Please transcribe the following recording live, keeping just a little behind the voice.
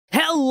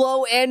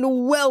Hello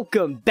and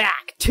welcome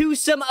back to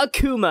some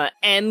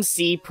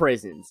AkumaMC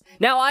Prisons.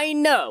 Now I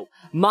know,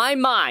 my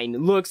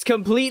mind looks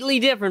completely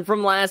different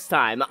from last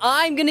time.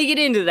 I'm gonna get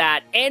into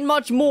that and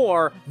much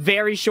more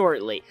very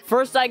shortly.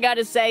 First I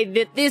gotta say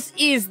that this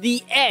is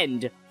the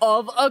end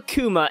of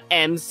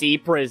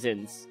AkumaMC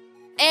Prisons.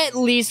 At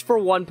least for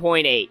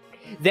 1.8.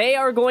 They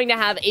are going to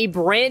have a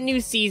brand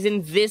new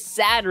season this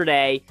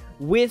Saturday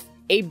with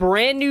a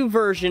brand new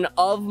version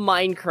of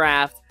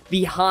Minecraft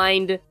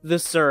behind the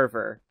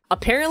server.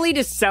 Apparently,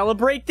 to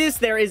celebrate this,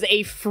 there is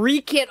a free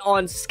kit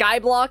on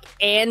Skyblock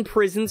and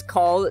Prisons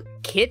called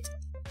Kit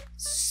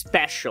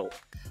Special,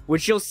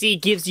 which you'll see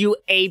gives you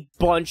a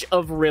bunch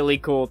of really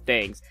cool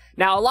things.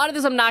 Now, a lot of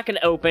this I'm not going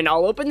to open.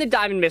 I'll open the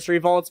Diamond Mystery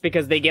Vaults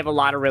because they give a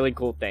lot of really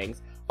cool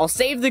things. I'll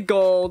save the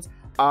gold.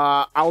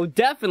 I'll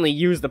definitely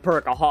use the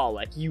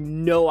Perkaholic. You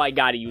know I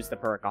gotta use the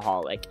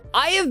Perkaholic.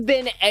 I have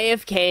been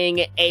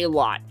AFKing a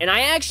lot, and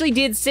I actually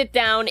did sit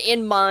down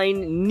and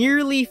mine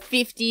nearly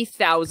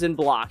 50,000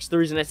 blocks. The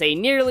reason I say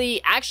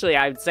nearly, actually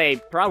I would say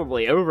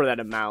probably over that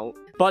amount.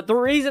 But the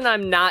reason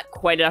I'm not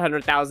quite at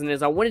 100,000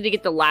 is I wanted to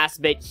get the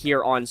last bit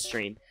here on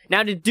stream.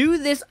 Now to do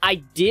this, I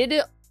did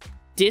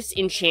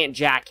disenchant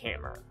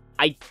Jackhammer.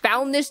 I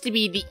found this to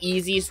be the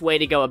easiest way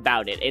to go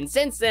about it, and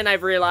since then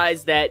I've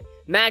realized that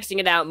maxing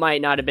it out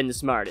might not have been the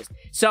smartest.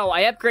 So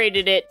I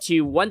upgraded it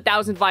to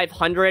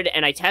 1,500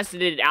 and I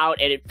tested it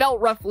out and it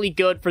felt roughly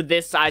good for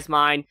this size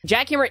mine.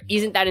 Jackhammer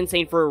isn't that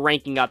insane for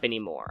ranking up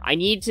anymore. I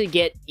need to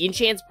get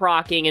enchants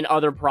proccing and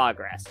other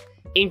progress,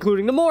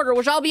 including the mortar,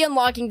 which I'll be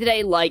unlocking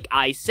today like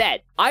I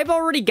said. I've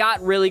already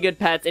got really good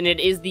pets and it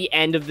is the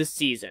end of the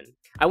season.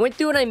 I went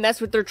through and I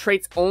messed with their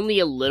traits only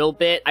a little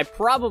bit. I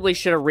probably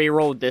should have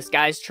re-rolled this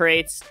guy's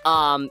traits.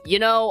 You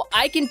know,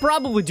 I can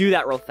probably do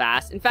that real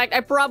fast. In fact,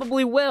 I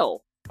probably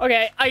will.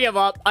 Okay, I give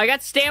up. I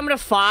got stamina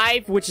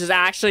 5, which is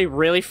actually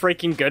really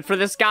freaking good for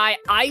this guy.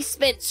 I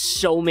spent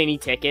so many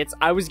tickets.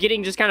 I was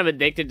getting just kind of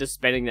addicted to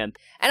spending them.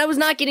 And I was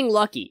not getting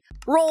lucky.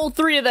 Roll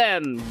 3 of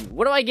them.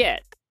 What do I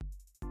get?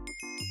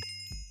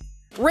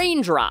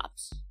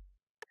 Raindrops.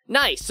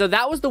 Nice, so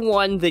that was the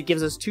one that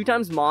gives us 2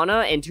 times mana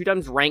and 2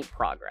 times rank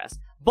progress.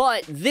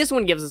 But this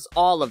one gives us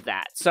all of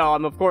that, so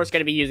I'm of course going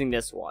to be using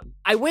this one.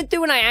 I went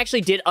through and I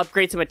actually did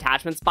upgrade some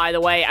attachments, by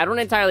the way. I don't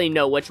entirely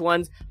know which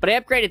ones, but I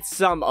upgraded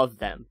some of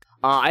them.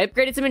 I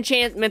upgraded some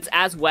enchantments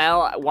as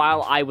well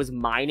while I was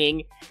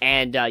mining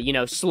and, you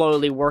know,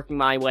 slowly working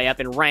my way up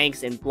in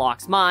ranks and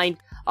blocks mined.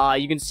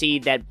 You can see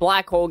that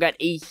Black Hole got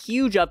a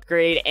huge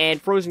upgrade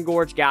and Frozen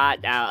Gorge got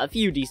a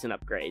few decent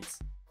upgrades.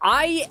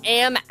 I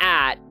am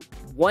at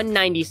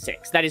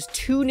 196. That is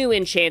 2 new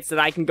enchants that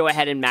I can go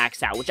ahead and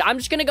max out, which I'm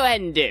just gonna go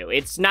ahead and do.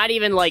 It's not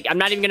even like, I'm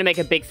not even gonna make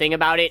a big thing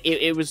about it.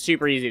 It was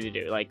super easy to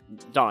do, like,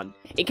 done.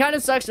 It kind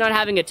of sucks not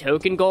having a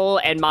token goal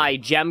and my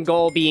gem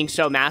goal being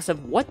so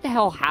massive. What the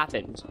hell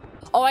happened?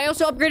 Oh, I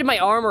also upgraded my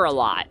armor a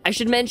lot. I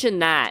should mention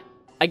that.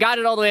 I got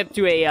it all the way up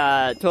to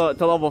a,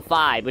 to level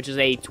 5, which is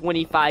a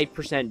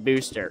 25%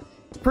 booster.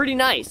 Pretty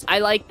nice. I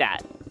like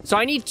that. So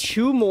I need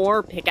 2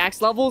 more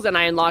pickaxe levels and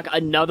I unlock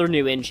another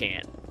new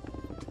enchant,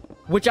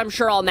 which I'm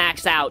sure I'll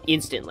max out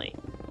instantly.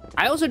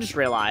 I also just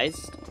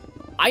realized,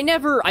 I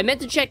meant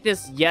to check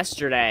this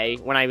yesterday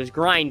when I was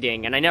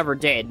grinding, and I never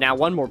did. Now,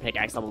 1 more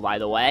pickaxe level, by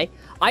the way.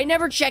 I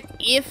never checked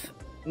if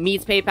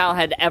Meets PayPal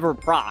had ever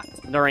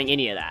procced during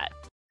any of that.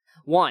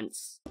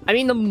 Once. I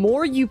mean, the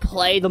more you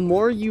play, the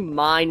more you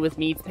mine with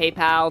Meets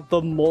PayPal,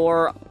 the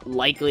more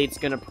likely it's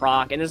gonna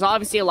proc, and there's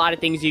obviously a lot of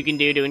things you can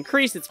do to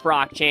increase its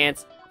proc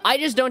chance. I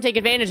just don't take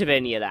advantage of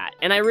any of that,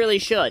 and I really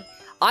should.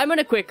 I'm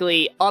gonna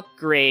quickly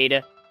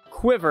upgrade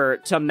Quiver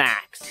to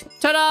max.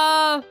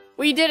 Ta-da!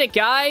 We did it,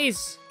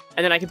 guys!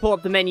 And then I can pull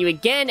up the menu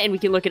again, and we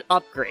can look at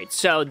upgrades.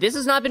 So, this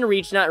has not been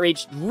reached, not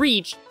reached,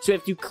 reached, so we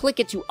have to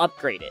click it to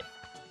upgrade it.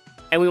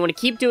 And we want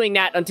to keep doing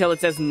that until it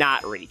says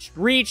not reached.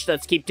 Reached,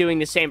 let's keep doing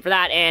the same for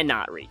that, and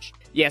not reached.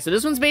 Yeah, so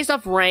this one's based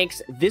off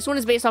ranks, this one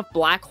is based off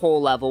Black Hole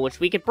level,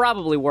 which we could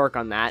probably work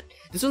on that.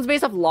 This one's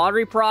based off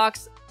lottery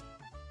procs,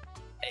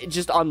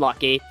 just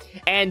unlucky.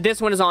 And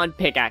this one is on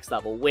pickaxe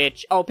level,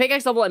 which, oh,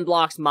 pickaxe level and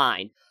blocks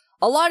mine.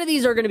 A lot of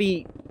these are going to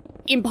be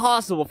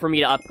impossible for me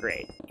to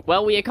upgrade.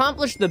 Well, we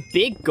accomplished the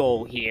big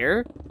goal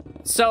here.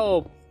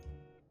 So,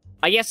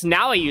 I guess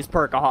now I use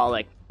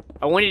Perkaholic.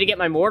 I wanted to get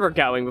my mortar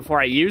going before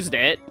I used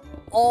it.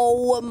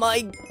 Oh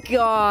my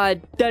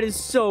god, that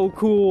is so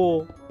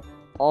cool.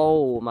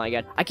 Oh my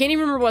god. I can't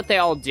even remember what they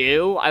all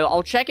do.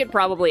 I'll check it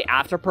probably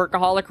after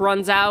Perkaholic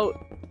runs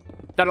out.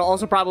 That'll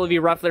also probably be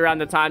roughly around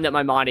the time that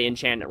my mana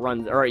enchant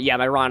runs, or yeah,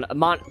 my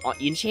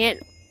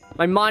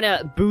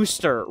mana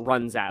booster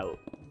runs out.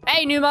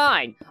 Hey, new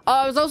mine!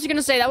 I was also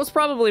gonna say, that was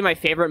probably my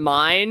favorite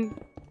mine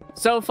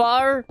so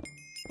far.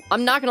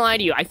 I'm not gonna lie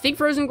to you, I think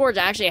Frozen Gorge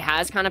actually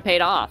has kind of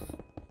paid off.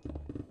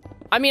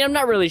 I mean, I'm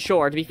not really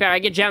sure. To be fair, I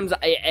get gems,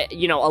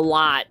 you know, a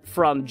lot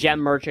from Gem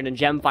Merchant and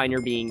Gem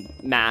Finder being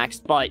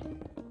maxed, but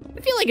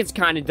I feel like it's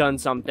kind of done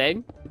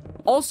something.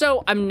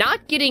 Also, I'm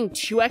not getting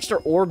 2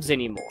 extra orbs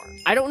anymore.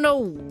 I don't know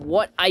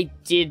what I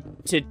did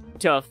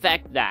to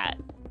affect that.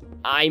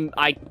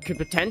 I could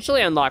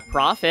potentially unlock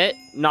profit.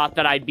 Not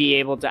that I'd be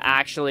able to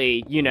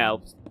actually, you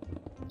know,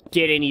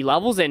 get any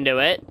levels into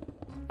it.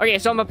 Okay,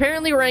 so I'm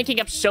apparently ranking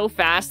up so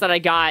fast that I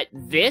got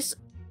this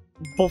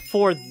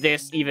before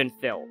this even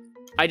filled.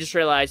 I just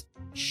realized,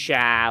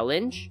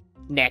 challenge,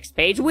 next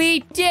page, we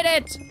did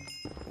it!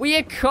 We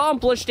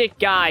accomplished it,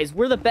 guys.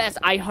 We're the best.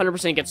 I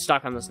 100% get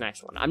stuck on this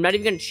next one. I'm not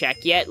even gonna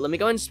check yet. Let me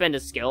go ahead and spend a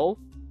skill.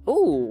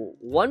 Ooh,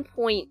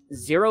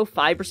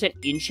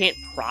 1.05% enchant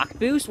proc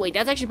boost? Wait,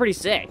 that's actually pretty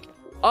sick.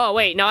 Oh,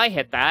 wait, no, I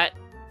hit that.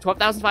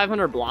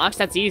 12,500 blocks?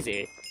 That's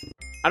easy.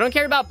 I don't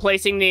care about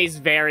placing these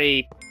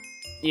very,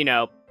 you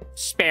know,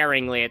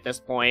 sparingly at this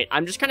point.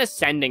 I'm just kind of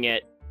sending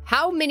it.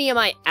 How many am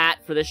I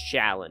at for this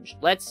challenge?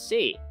 Let's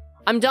see.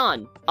 I'm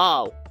done.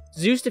 Oh,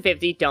 Zeus to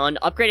 50, done.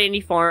 Upgrade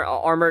any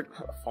armored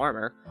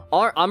farmer.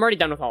 I'm already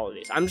done with all of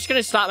these. I'm just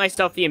gonna stop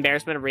myself the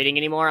embarrassment of reading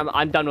anymore.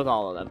 I'm done with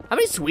all of them. How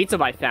many sweets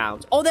have I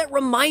found? Oh, that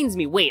reminds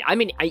me. Wait,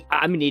 I'm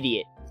an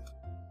idiot.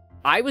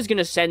 I was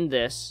gonna send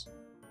this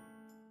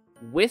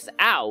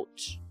without.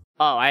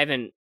 Oh, I've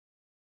been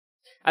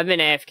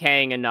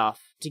AFKing enough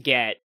to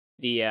get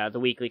the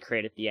weekly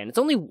crate at the end. It's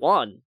only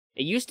 1.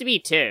 It used to be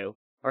 2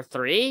 or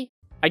 3.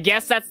 I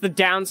guess that's the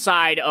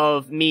downside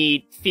of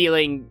me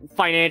feeling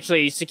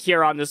financially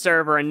secure on the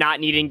server and not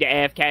needing to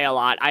AFK a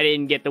lot. I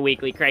didn't get the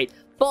weekly crate.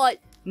 But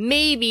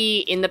maybe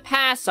in the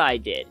past I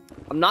did.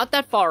 I'm not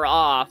that far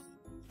off,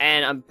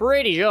 and I'm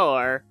pretty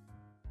sure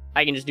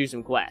I can just do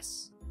some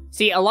quests.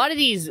 See, a lot of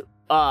these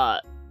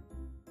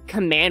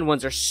command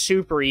ones are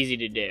super easy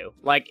to do.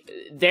 Like,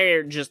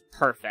 they're just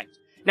perfect.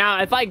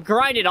 Now, if I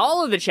grinded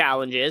all of the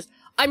challenges,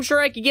 I'm sure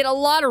I could get a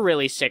lot of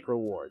really sick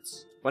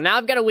rewards. Well, now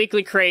I've got a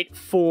weekly crate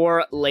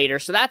for later,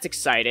 so that's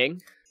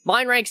exciting.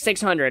 Mine rank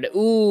 600.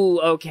 Ooh,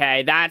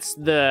 okay, that's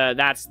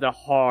the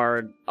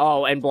hard.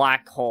 Oh, and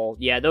black hole.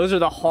 Yeah, those are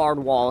the hard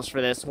walls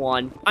for this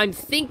one. I'm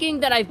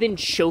thinking that I've been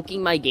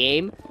choking my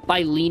game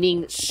by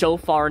leaning so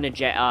far into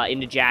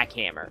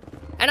Jackhammer.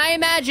 And I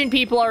imagine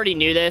people already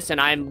knew this, and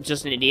I'm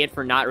just an idiot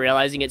for not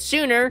realizing it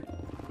sooner,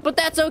 but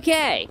that's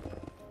okay.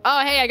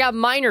 Oh, hey, I got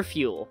miner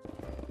fuel.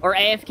 Or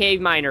AFK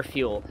miner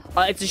fuel.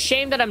 It's a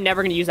shame that I'm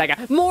never gonna use that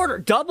guy. Mortar!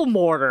 Double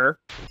mortar!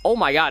 Oh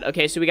my god.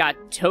 Okay, so we got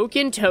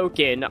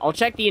token. I'll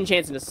check the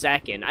enchants in a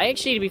second.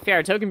 Actually, to be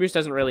fair, token boost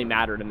doesn't really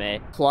matter to me.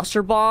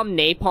 Cluster bomb,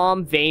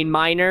 napalm, vein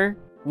miner,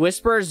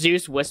 whisperer,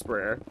 Zeus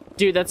whisperer.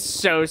 Dude, that's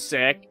so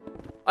sick.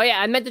 Oh yeah,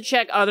 I meant to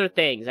check other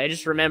things. I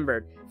just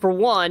remembered. For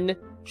one,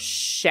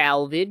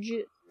 salvage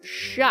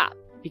shop.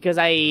 Because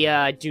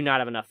I do not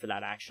have enough for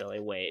that,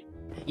 actually. Wait.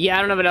 Yeah, I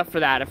don't have enough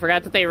for that. I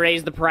forgot that they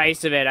raised the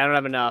price of it. I don't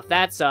have enough.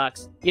 That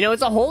sucks. You know,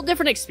 it's a whole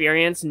different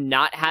experience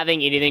not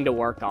having anything to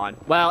work on.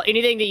 Well,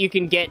 anything that you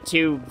can get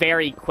to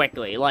very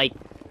quickly. Like,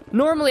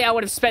 normally I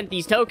would have spent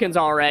these tokens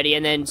already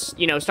and then,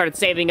 you know, started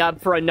saving up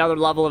for another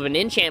level of an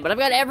enchant. But I've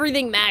got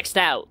everything maxed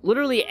out.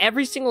 Literally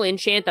every single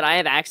enchant that I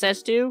have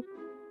access to,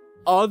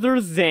 other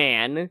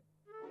than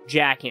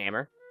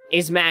Jackhammer,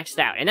 is maxed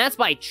out. And that's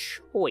by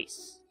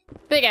choice.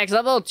 Pickaxe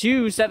level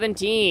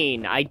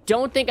 217. I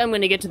don't think I'm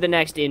going to get to the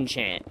next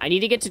enchant. I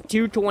need to get to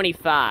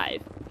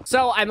 225.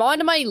 So I'm on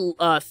to my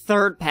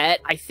third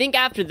pet. I think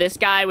after this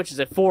guy, which is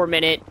a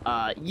 4-minute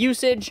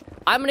usage,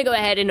 I'm going to go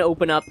ahead and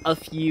open up a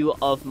few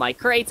of my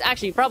crates.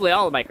 Actually, probably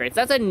all of my crates.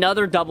 That's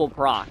another double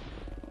proc.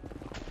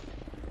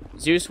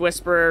 Zeus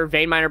Whisperer,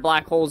 Vein Miner,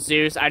 Black Hole,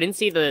 Zeus. I didn't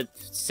see the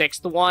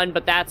 6th one,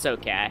 but that's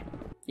okay.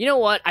 You know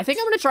what? I think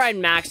I'm going to try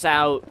and max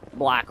out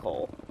Black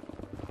Hole.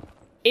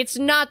 It's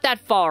not that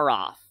far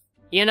off.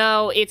 You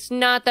know, it's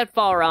not that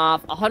far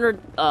off.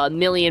 100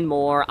 million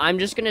more. I'm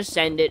just gonna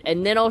send it,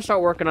 and then I'll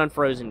start working on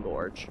Frozen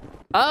Gorge.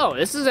 Oh,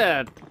 this is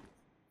a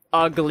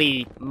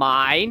ugly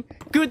mine.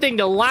 Good thing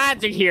the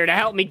lads are here to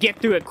help me get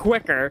through it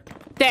quicker.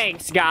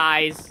 Thanks,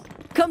 guys.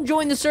 Come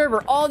join the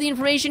server. All the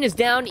information is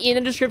down in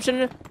the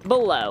description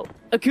below.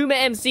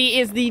 AkumaMC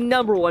is the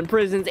 #1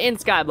 Prisons and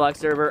Skyblock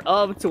server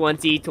of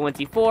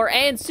 2024,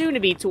 and soon to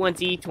be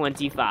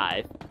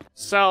 2025.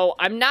 So,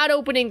 I'm not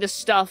opening the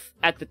stuff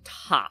at the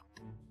top.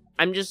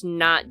 I'm just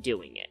not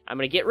doing it. I'm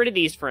gonna get rid of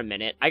these for a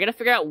minute. I gotta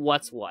figure out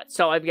what's what.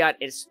 So I've got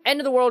its end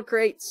of the world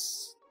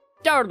crates,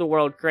 start of the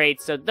world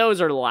crates, so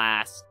those are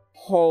last.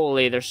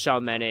 Holy, there's so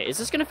many. Is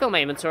this gonna fill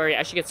my inventory?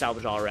 I should get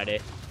salvage already.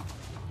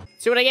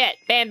 See what I get.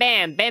 Bam,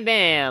 bam, bam,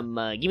 bam.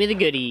 Give me the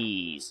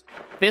goodies.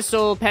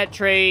 Thistle, pet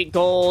trait,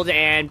 gold,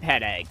 and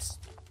pet eggs.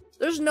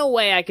 There's no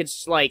way I could,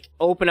 like,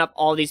 open up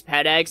all these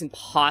pet eggs and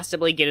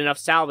possibly get enough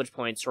salvage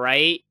points,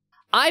 right?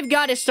 I've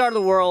got a start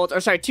of the world, or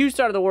sorry, 2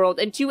 start of the world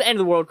and 2 end of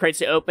the world crates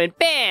to open.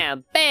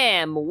 Bam!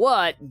 Bam!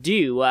 What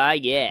do I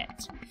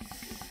get?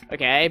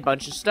 Okay,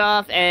 bunch of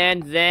stuff,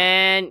 and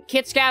then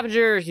Kit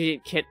Scavenger.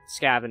 Kit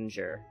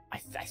Scavenger. I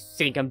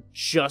think I'm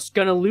just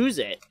gonna lose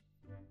it.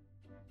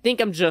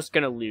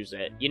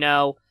 You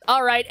know?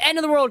 Alright, end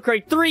of the world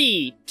crate.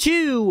 3,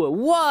 2,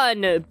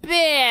 1,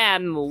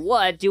 bam!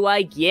 What do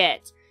I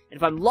get? And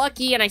if I'm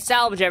lucky and I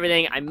salvage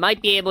everything, I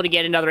might be able to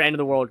get another end of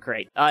the world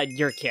crate.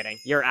 You're kidding.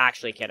 You're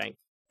actually kidding.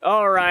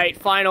 Alright,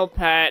 final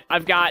pet.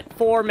 I've got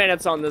 4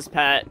 minutes on this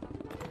pet.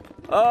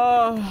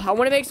 I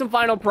want to make some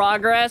final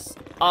progress.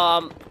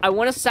 I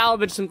want to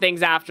salvage some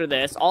things after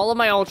this. All of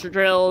my Ultra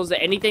Drills,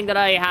 anything that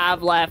I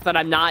have left that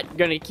I'm not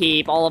gonna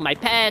keep, all of my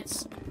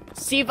pets.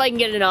 See if I can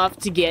get enough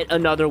to get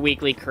another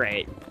weekly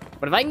crate.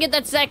 But if I can get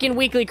that second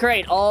weekly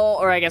crate,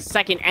 or I guess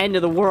second end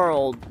of the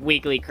world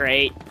weekly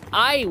crate,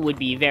 I would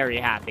be very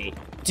happy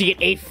to get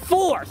a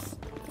fourth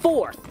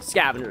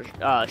scavenger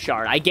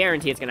shard. I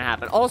guarantee it's gonna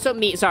happen. Also,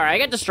 sorry, I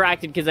got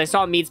distracted because I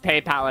saw Meat's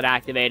pay palette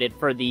activated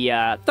for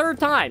the third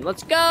time.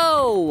 Let's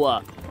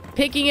go!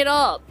 Picking it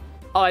up.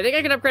 Oh, I think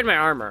I can upgrade my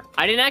armor.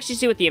 I didn't actually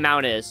see what the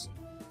amount is.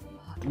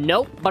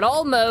 Nope, but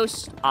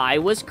almost. I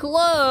was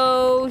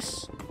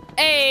close.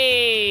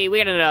 Hey, we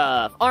got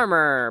enough.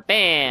 Armor,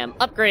 bam,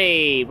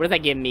 upgrade. What does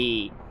that give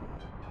me?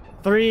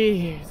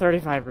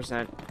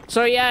 35%.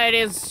 So yeah,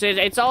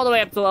 it's all the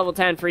way up to level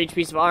 10 for each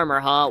piece of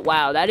armor, huh?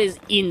 Wow, that is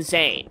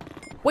insane.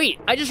 Wait,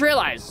 I just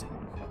realized.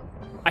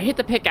 I hit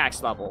the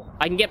pickaxe level.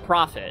 I can get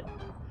profit.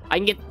 I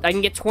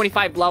can get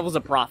 25 levels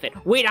of profit.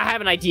 Wait, I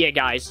have an idea,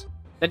 guys.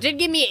 That did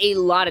give me a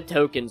lot of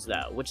tokens,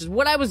 though, which is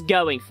what I was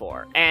going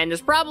for. And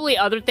there's probably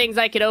other things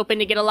I could open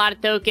to get a lot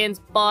of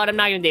tokens, but I'm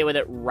not going to deal with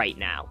it right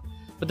now.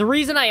 But the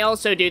reason I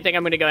also do think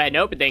I'm going to go ahead and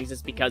open things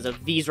is because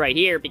of these right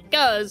here,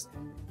 because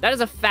that is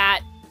a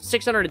fat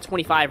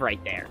 625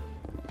 right there.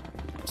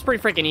 It's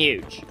pretty freaking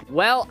huge.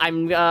 Well,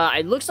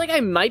 it looks like I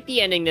might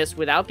be ending this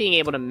without being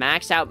able to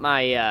max out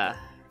my,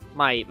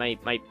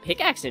 my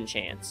pickaxe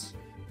enchants.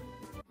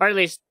 Or at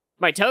least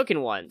my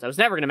token ones. I was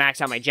never going to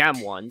max out my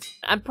gem ones.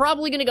 I'm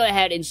probably going to go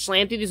ahead and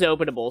slam through these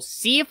openables,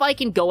 see if I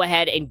can go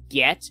ahead and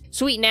get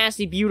sweet,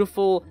 nasty,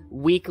 beautiful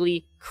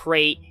weekly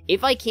crate.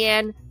 If I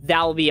can,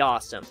 that will be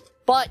awesome.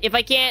 But if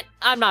I can't,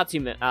 I'm not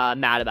too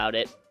mad about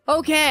it.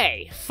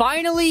 Okay,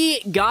 finally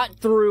got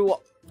through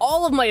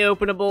all of my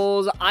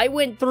openables. I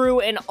went through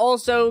and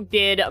also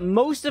did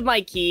most of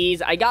my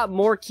keys. I got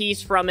more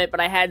keys from it, but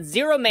I had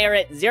 0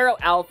 merit, 0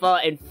 alpha,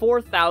 and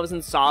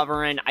 4,000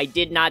 sovereign. I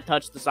did not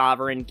touch the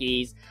sovereign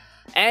keys.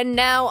 And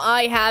now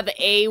I have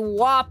a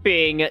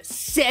whopping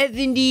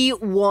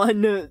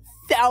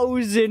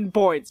 71,000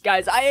 points.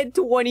 Guys, I had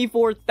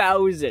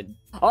 24,000.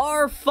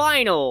 Our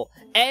final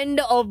end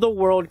of the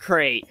world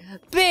crate.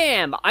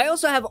 Bam! I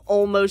also have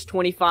almost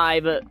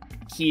 25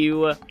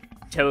 Q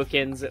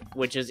tokens,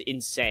 which is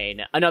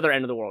insane. Another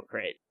end of the world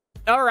crate.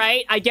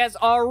 Alright, I guess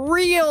our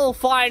real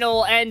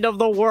final end of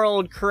the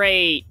world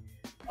crate.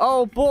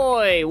 Oh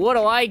boy, what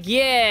do I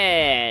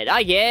get?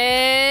 I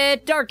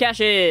get Dark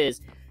Caches.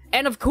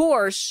 And of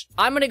course,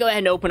 I'm gonna go ahead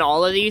and open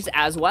all of these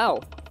as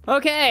well.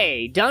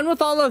 Okay, done with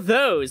all of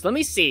those. Let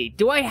me see.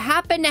 Do I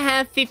happen to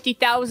have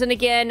 50,000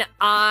 again?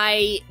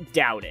 I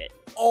doubt it.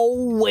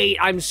 Oh, wait,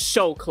 I'm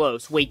so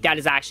close. Wait, that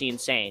is actually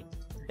insane.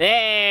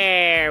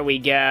 There we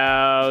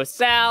go.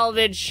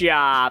 Salvage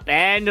shop.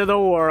 End of the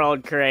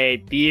world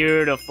crate.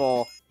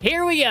 Beautiful.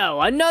 Here we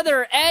go.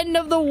 Another end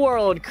of the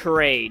world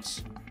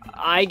crate.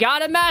 I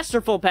got a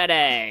masterful pet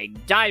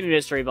egg. Diamond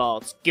mystery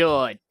vaults.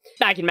 Good.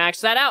 I can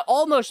max that out.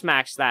 Almost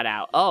max that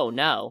out. Oh,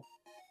 no.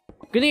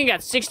 Good thing I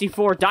got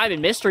 64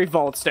 diamond mystery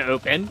vaults to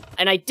open.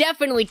 And I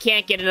definitely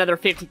can't get another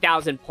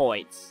 50,000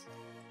 points.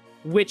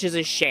 Which is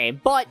a shame.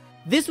 But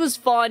this was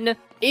fun.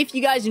 If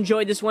you guys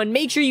enjoyed this one,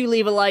 make sure you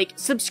leave a like,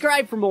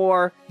 subscribe for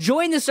more,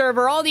 join the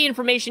server. All the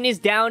information is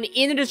down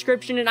in the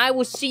description. And I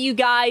will see you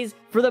guys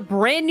for the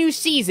brand new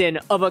season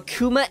of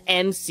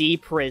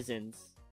AkumaMC Prisons.